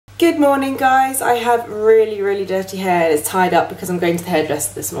Good morning guys, I have really dirty hair and it's tied up because I'm going to the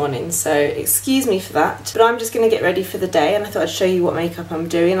hairdresser this morning, so excuse me for that. But I'm just going to get ready for the day and I thought I'd show you what makeup I'm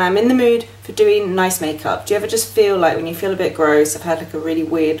doing. I'm in the mood for doing nice makeup. Do you ever just feel like when you feel a bit gross, I've had like a really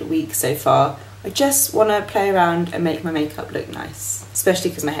weird week so far, I just want to play around and make my makeup look nice,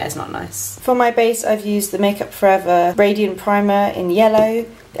 especially because my hair's not nice. For my base I've used the Makeup Forever Radiant Primer in yellow,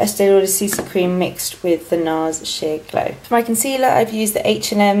 the Estee Lauder CC Cream mixed with the NARS Sheer Glow. For my concealer I've used the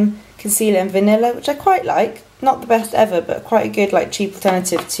H&M Concealer in Vanilla, which I quite like. Not the best ever, but quite a good like cheap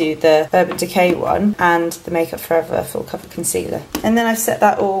alternative to the Urban Decay one, and the Makeup Forever Full Cover Concealer. And then I've set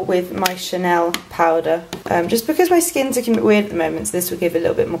that all with my Chanel powder, just because my skin's looking a bit weird at the moment, so this will give a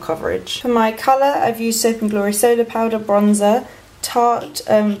little bit more coverage. For my colour I've used Soap & Glory Solar Powder Bronzer, Tarte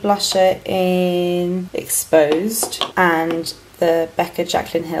blusher in Exposed, and the Becca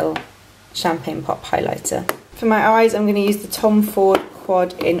Jaclyn Hill Champagne Pop Highlighter. For my eyes I'm going to use the Tom Ford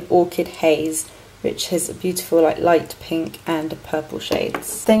Quad in Orchid Haze, which has a beautiful like light pink and purple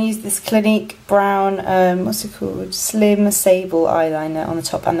shades. Then use this Clinique brown, what's it called? Slim Sable eyeliner on the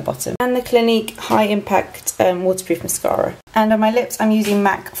top and the bottom. And the Clinique High Impact waterproof mascara. And on my lips I'm using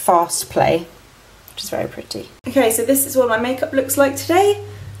MAC Fast Play, which is very pretty. Okay, so this is what my makeup looks like today.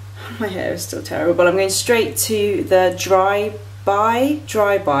 My hair is still terrible. I'm going straight to the Dry By.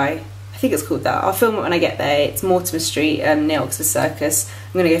 I think it's called that. I'll film it when I get there. It's Mortimer Street near Oxford Circus.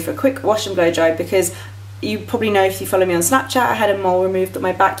 I'm going to go for a quick wash and blow dry because you probably know if you follow me on Snapchat, I had a mole removed on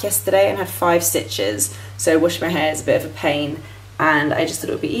my back yesterday and had 5 stitches. So washing my hair is a bit of a pain and I just thought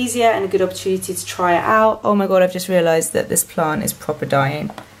it would be easier and a good opportunity to try it out. Oh my god, I've just realised that this plant is proper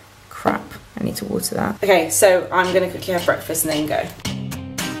dying. Crap, I need to water that. Okay, so I'm going to quickly have breakfast and then go.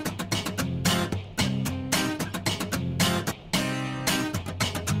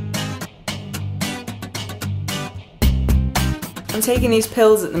 I'm taking these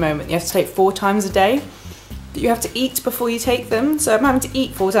pills at the moment you have to take 4 times a day, that you have to eat before you take them, so I'm having to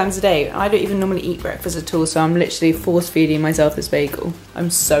eat 4 times a day. I don't even normally eat breakfast at all, so I'm literally force feeding myself this bagel.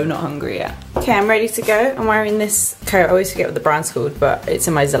 I'm so not hungry yet. Okay, I'm ready to go. I'm wearing this coat, I always forget what the brand's called, but it's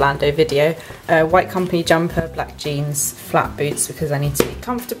in my Zalando video. White company jumper, black jeans, flat boots because I need to be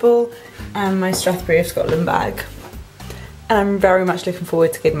comfortable, and my Strathbury of Scotland bag. And I'm very much looking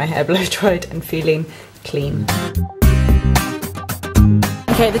forward to getting my hair blow dried and feeling clean.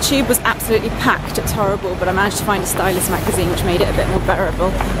 Okay, the tube was absolutely packed, it's horrible, but I managed to find a stylist magazine which made it a bit more bearable.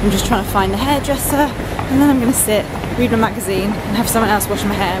 I'm just trying to find the hairdresser and then I'm going to sit, read my magazine and have someone else wash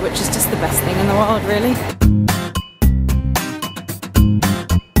my hair, which is just the best thing in the world really.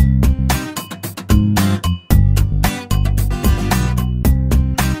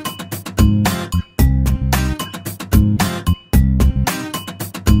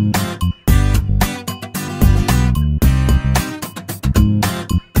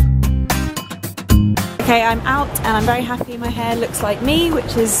 Okay, I'm out and I'm very happy. My hair looks like me,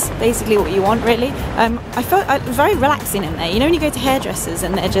 which is basically what you want really. I felt very relaxing in there. You know when you go to hairdressers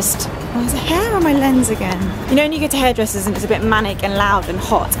and they're just, oh, is it hair on my lens again? You know when you go to hairdressers and it's a bit manic and loud and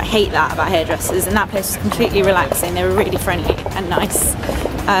hot. I hate that about hairdressers, and that place was completely relaxing. They were really friendly and nice.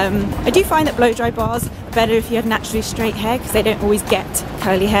 I do find that blow dry bars are better if you have naturally straight hair because they don't always get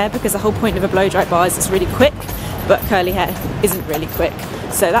curly hair, because the whole point of a blow dry bar is it's really quick, but curly hair isn't really quick.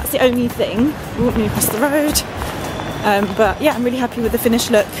 So that's the only thing. Walk me across the road. But yeah, I'm really happy with the finished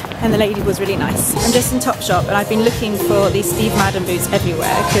look and the lady was really nice. I'm just in Topshop and I've been looking for these Steve Madden boots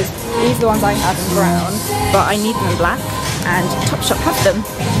everywhere because these are the ones I have in brown, but I need them in black and Topshop have them.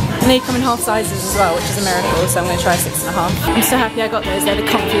 And they come in half sizes as well, which is a miracle, so I'm going to try 6.5. I'm so happy I got those, they're the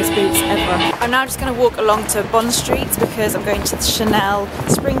comfiest boots ever. I'm now just going to walk along to Bond Street because I'm going to the Chanel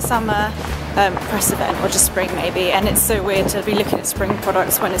Spring Summer press event, or just spring maybe, and it's so weird to be looking at spring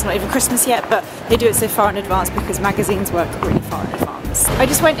products when it's not even Christmas yet, but they do it so far in advance because magazines work really far in advance. I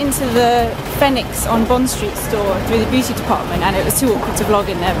just went into the Phoenix on Bond Street store through the beauty department and it was too awkward to vlog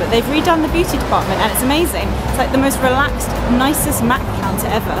in there, but they've redone the beauty department and it's amazing. It's like the most relaxed, nicest MAC counter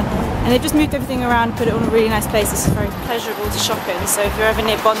ever, and they've just moved everything around, put it on a really nice place. It's very pleasurable to shop in, so if you're ever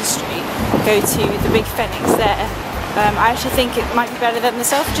near Bond Street, go to the big Phoenix there. I actually think it might be better than the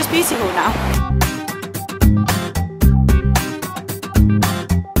Selfridges Beauty Hall now.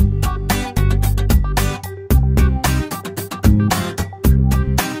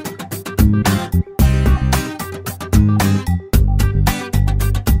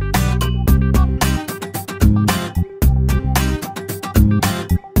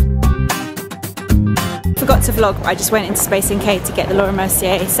 To vlog, I just went into Space NK to get the Laura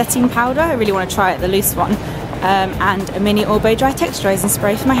Mercier setting powder. I really want to try it, the loose one. and a mini Orbo dry texturising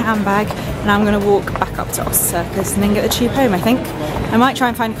spray for my handbag, and I'm going to walk back up to Oster Circus and then get the tube home, I think. I might try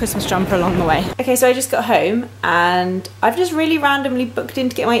and find a Christmas jumper along the way. Okay, so I just got home and I've just really randomly booked in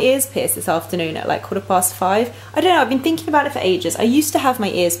to get my ears pierced this afternoon at like 5:15. I don't know, I've been thinking about it for ages. I used to have my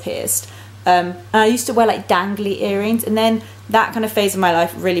ears pierced, and I used to wear like dangly earrings, and then that kind of phase of my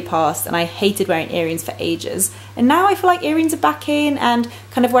life really passed and I hated wearing earrings for ages. And now I feel like earrings are back in and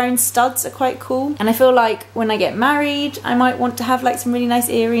kind of wearing studs are quite cool. And I feel like when I get married, I might want to have like some really nice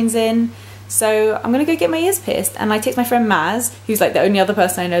earrings in. So I'm gonna go get my ears pierced, and I text my friend Maz, who's like the only other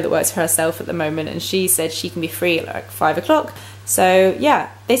person I know that works for herself at the moment, and she said she can be free at like 5 o'clock. So yeah,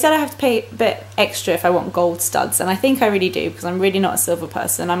 they said I have to pay a bit extra if I want gold studs, and I think I really do because I'm really not a silver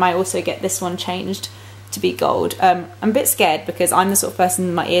person. I might also get this one changed to be gold. I'm a bit scared because I'm the sort of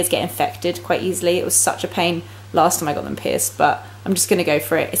person my ears get infected quite easily. It was such a pain last time I got them pierced, but I'm just gonna go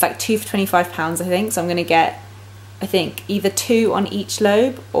for it. It's like 2 for £25 I think, so I'm gonna get, I think, either 2 on each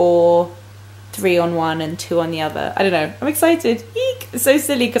lobe or 3 on one and 2 on the other. I don't know, I'm excited. Eek! It's so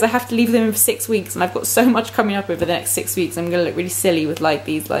silly because I have to leave them in for 6 weeks and I've got so much coming up over the next 6 weeks. I'm gonna look really silly with like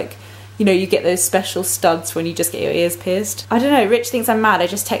these, like, you know, you get those special studs when you just get your ears pierced. I don't know, Rich thinks I'm mad. I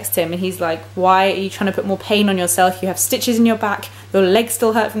just text him and he's like, why are you trying to put more pain on yourself? You have stitches in your back, your legs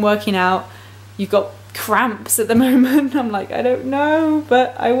still hurt from working out, you've got cramps at the moment. I'm like, I don't know,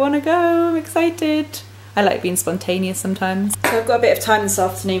 but I want to go, I'm excited. I like being spontaneous sometimes. So I've got a bit of time this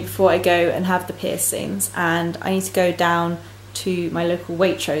afternoon before I go and have the piercings, and I need to go down to my local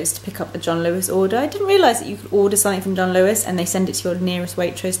Waitrose to pick up a John Lewis order. I didn't realise that you could order something from John Lewis and they send it to your nearest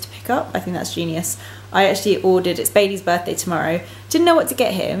Waitrose to pick up. I think that's genius. I actually ordered, it's Bailey's birthday tomorrow, didn't know what to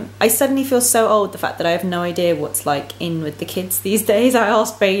get him. I suddenly feel so old, the fact that I have no idea what's like in with the kids these days. I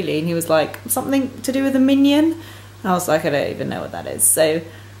asked Bailey and he was like, something to do with a minion? And I was like, I don't even know what that is. So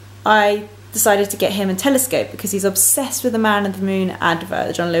I decided to get him a telescope because he's obsessed with the Man of the Moon advert,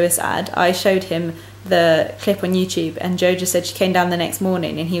 the John Lewis ad. I showed him the clip on YouTube and Jo just said she came down the next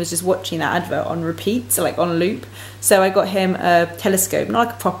morning and he was just watching that advert on repeat, so like on loop. So I got him a telescope, not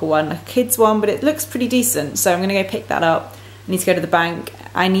like a proper one, like a kid's one, but it looks pretty decent. So I'm gonna go pick that up. I need to go to the bank.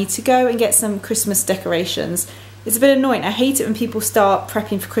 I need to go and get some Christmas decorations. It's a bit annoying. I hate it when people start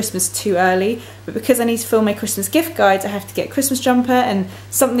prepping for Christmas too early, but because I need to film my Christmas gift guides, I have to get a Christmas jumper and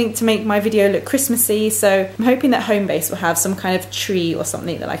something to make my video look Christmassy. So I'm hoping that Homebase will have some kind of tree or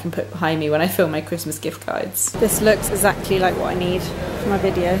something that I can put behind me when I film my Christmas gift guides. This looks exactly like what I need for my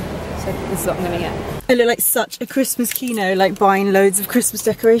video, so this is what I'm gonna get. I look like such a Christmas kino, like buying loads of Christmas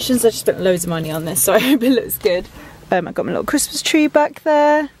decorations. I just spent loads of money on this, so I hope it looks good. I've got my little Christmas tree back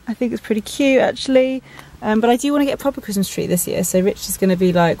there. I think it's pretty cute actually. But I do want to get a proper Christmas tree this year, so Rich is going to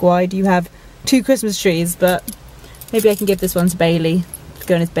be like, why do you have 2 Christmas trees? But maybe I can give this one to Bailey to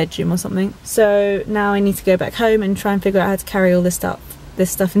go in his bedroom or something. So now I need to go back home and try and figure out how to carry all this stuff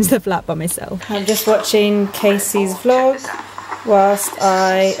into the flat by myself. I'm just watching Casey's vlog whilst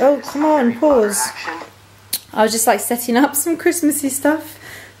I... Oh, come on, pause. I was just like setting up some Christmassy stuff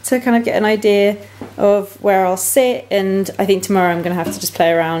to kind of get an idea of where I'll sit, and I think tomorrow I'm going to have to just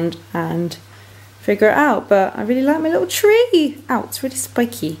play around and figure it out. But I really like my little tree. Ow, it's really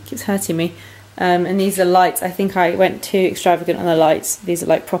spiky, it keeps hurting me. And these are lights. I think I went too extravagant on the lights. These are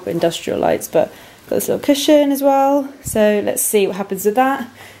like proper industrial lights, but got this little cushion as well. So let's see what happens with that.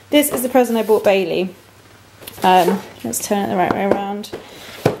 This is the present I bought Bailey. Let's turn it the right way around.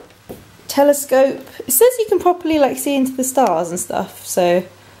 Telescope. It says you can properly like see into the stars and stuff, so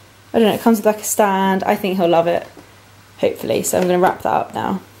I don't know, it comes with like a stand. I think he'll love it, hopefully. So I'm going to wrap that up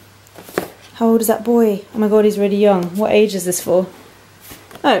now. How old is that boy? Oh my god, he's really young. What age is this for?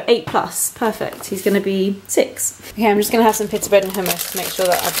 Oh, 8+. Perfect. He's going to be 6. Okay, I'm just going to have some pita bread and hummus to make sure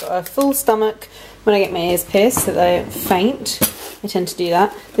that I've got a full stomach when I get my ears pierced, so that I don't faint. I tend to do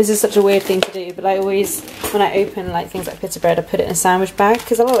that. This is such a weird thing to do, but I always, when I open like things like pita bread, I put it in a sandwich bag,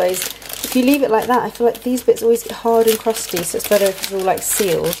 because otherwise, if you leave it like that, I feel like these bits always get hard and crusty, so it's better if it's all like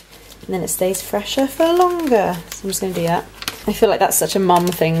sealed, and then it stays fresher for longer. So I'm just going to do that. I feel like that's such a mum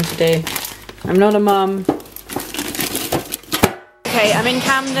thing to do. I'm not a mum. Okay, I'm in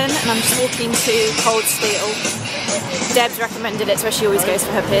Camden and I'm just walking to Cold Steel. Deb's recommended it, so she always goes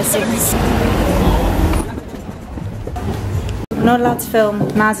for her piercings. I'm not allowed to film.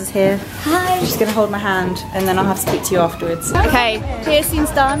 Maz is here. Hi. She's going to hold my hand and then I'll have to speak to you afterwards. Okay,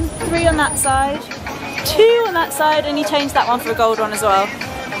 piercing's done. 3 on that side, 2 on that side, and you changed that one for a gold one as well.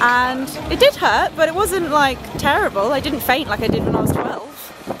 And it did hurt, but it wasn't like terrible. I didn't faint like I did when I was 12.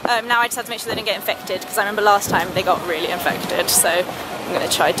 Now I just have to make sure they didn't get infected, because I remember last time they got really infected, so I'm going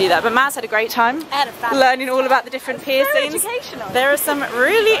to try to do that. But Matt's had a great time learning all about the different piercings. There are some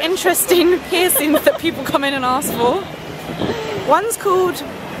really interesting piercings that people come in and ask for. One's called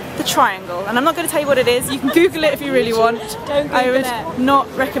the triangle, and I'm not going to tell you what it is. You can Google it if you really want. I would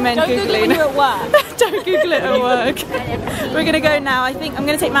not recommend Googling. Don't Google it at work. Don't Google it at work. We're going to go now. I think I'm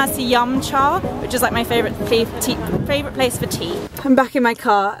going to take Matt to Yum Cha, which is like my favourite place for tea. I'm back in my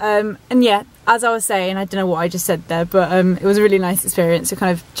car, and yeah, as I was saying, I don't know what I just said there, but it was a really nice experience. We're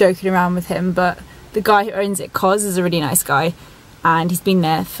kind of joking around with him, but the guy who owns it, Cos, is a really nice guy, and he's been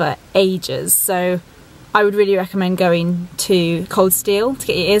there for ages, so I would really recommend going to Cold Steel to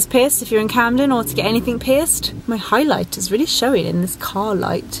get your ears pierced if you're in Camden, or to get anything pierced. My highlight is really showing in this car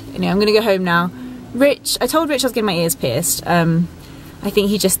light. Anyway, I'm gonna go home now. I told Rich I was getting my ears pierced. I think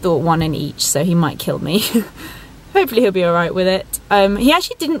he just thought one in each, so he might kill me. Hopefully he'll be alright with it. He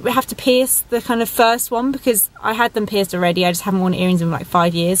actually didn't have to pierce the kind of first one because I had them pierced already. I just haven't worn earrings in like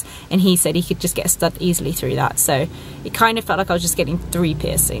 5 years, and he said he could just get a stud easily through that. So it kind of felt like I was just getting 3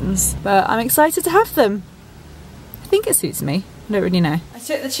 piercings. But I'm excited to have them. I think it suits me. I don't really know. I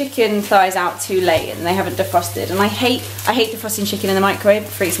took the chicken thighs out too late and they haven't defrosted. And I hate defrosting chicken in the microwave. It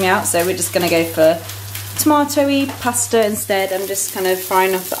freaks me out. So we're just going to go for tomatoey pasta instead. I'm just kind of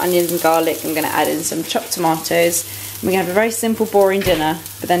frying off the onions and garlic. I'm going to add in some chopped tomatoes. And we're going to have a very simple, boring dinner.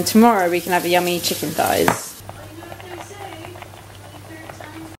 But then tomorrow we can have a yummy chicken thighs.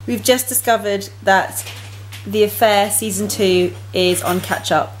 We've just discovered that The Affair season 2 is on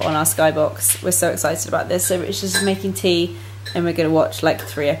catch up on our Skybox. We're so excited about this. So Rich is making tea and we're going to watch like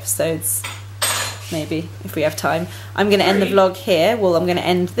 3 episodes. Maybe, if we have time. I'm going to end the vlog here. Well, I'm going to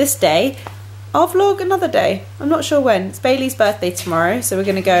end this day. I'll vlog another day. I'm not sure when. It's Bailey's birthday tomorrow, so we're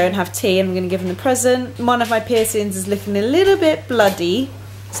going to go and have tea and I'm going to give him the present. One of my piercings is looking a little bit bloody,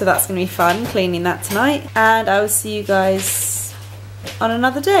 so that's going to be fun, cleaning that tonight. And I will see you guys on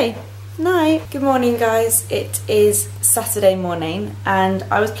another day. Night. Good morning, guys. It is Saturday morning and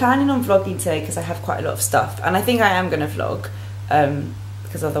I was planning on vlogging today because I have quite a lot of stuff, and I think I am going to vlog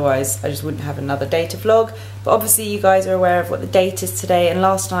because otherwise I just wouldn't have another day to vlog. But obviously you guys are aware of what the date is today, and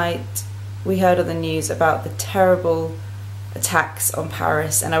last night we heard on the news about the terrible attacks on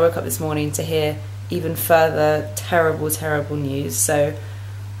Paris, and I woke up this morning to hear even further terrible news. So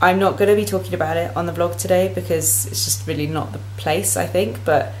I'm not going to be talking about it on the vlog today because it's just really not the place, I think.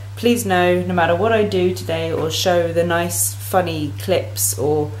 But please know, no matter what I do today or show the nice funny clips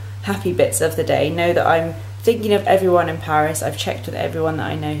or happy bits of the day, know that I'm thinking of everyone in Paris. I've checked with everyone that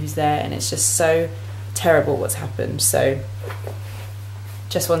I know who's there, and it's just so terrible what's happened. So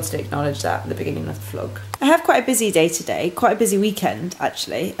just wanted to acknowledge that at the beginning of the vlog. I have quite a busy day today, quite a busy weekend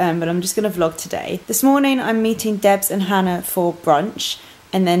actually, but I'm just going to vlog today. This morning I'm meeting Debs and Hannah for brunch,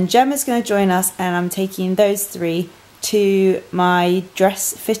 and then Gemma's going to join us, and I'm taking those 3 to my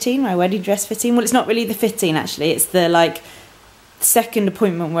dress fitting, my wedding dress fitting. Well, it's not really the fitting actually, it's the like second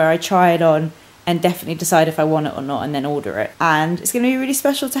appointment where I try it on and definitely decide if I want it or not and then order it. And it's going to be really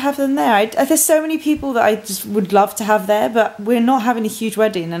special to have them there. There's so many people that I just would love to have there, but we're not having a huge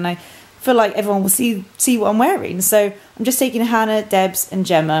wedding and I feel like everyone will see what I'm wearing. So I'm just taking Hannah, Debs and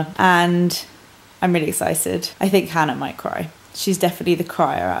Gemma, and I'm really excited. I think Hannah might cry. She's definitely the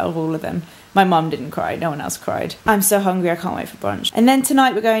crier out of all of them. My mum didn't cry, no one else cried. I'm so hungry, I can't wait for brunch. And then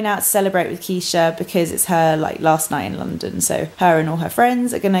tonight we're going out to celebrate with Keisha because it's her like last night in London. So her and all her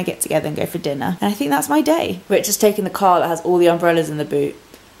friends are gonna get together and go for dinner. And I think that's my day. Rich has taken the car that has all the umbrellas in the boot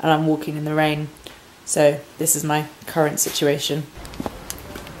and I'm walking in the rain. So this is my current situation.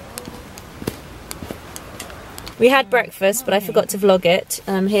 We had breakfast, but I forgot to vlog it.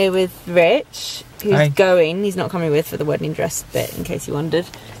 I'm here with Rich, who's going. He's not coming with for the wedding dress bit, in case you wondered.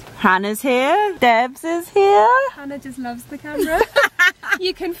 Hannah's here, Debs is here. Hannah just loves the camera.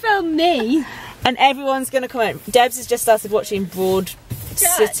 You can film me. And everyone's going to comment. Debs has just started watching Broad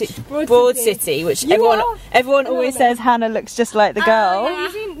City, which everyone always says Hannah looks just like the girl. Yeah.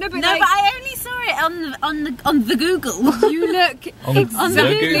 But I only saw it on the Google. You look on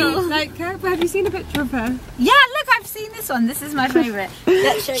the Google like her. But have you seen a picture of her? Yeah, look, I've seen this one. This is my favourite.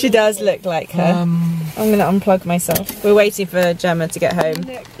 She does look like her. I'm going to unplug myself. We're waiting for Gemma to get home.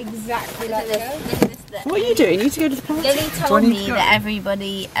 You look exactly like her. What are you doing? You need to go to the party. Lily told me that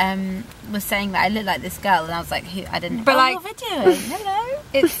everybody was saying that I look like this girl, and I was like, who? I didn't. But like, what are we doing? Hello.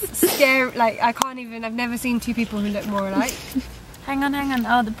 It's scary. Like, I can't even. I've never seen 2 people who look more alike. Hang on.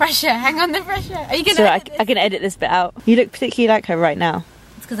 Oh, the pressure. Hang on, the pressure. Are you gonna? So I can edit this bit out. You look particularly like her right now.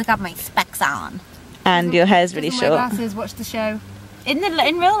 It's because I got my specs on. And your hair's really short. My glasses. Watch the show. In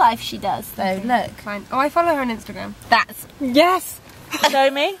real life, she does. So look. Fine. Oh, I follow her on Instagram. That's yes.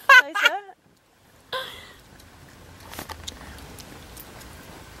 Show me. Closer.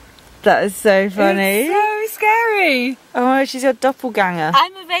 That is so funny. It's so scary. Oh, she's your doppelganger.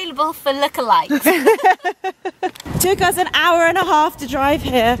 I'm available for lookalikes. Took us an hour and a half to drive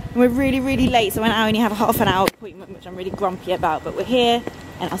here. We're really late, so I only have a half an hour appointment, which I'm really grumpy about. But we're here,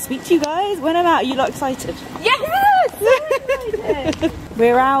 and I'll speak to you guys when I'm out. Are you lot excited? Yes! So excited.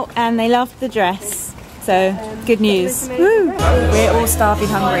 We're out, and they loved the dress. So, good news. Woo. We're all starving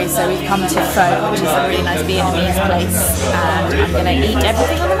hungry, so we've come to Pho, which is a really nice Vietnamese place, and I'm going to eat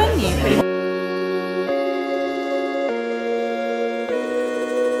everything on the menu, pretty much.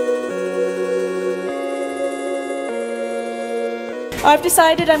 I've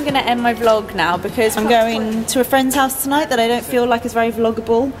decided I'm going to end my vlog now because I'm going to a friend's house tonight that I don't feel like is very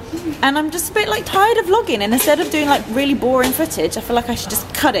vloggable, and I'm just a bit like tired of vlogging, and instead of doing like really boring footage, I feel like I should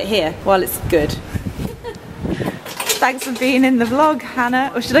just cut it here while it's good. Thanks for being in the vlog,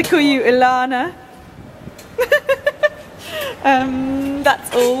 Hannah, or should I call you Ilana?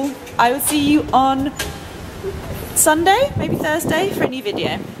 That's all. I will see you on Sunday, maybe Thursday, for a new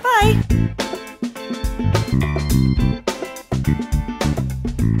video. Bye!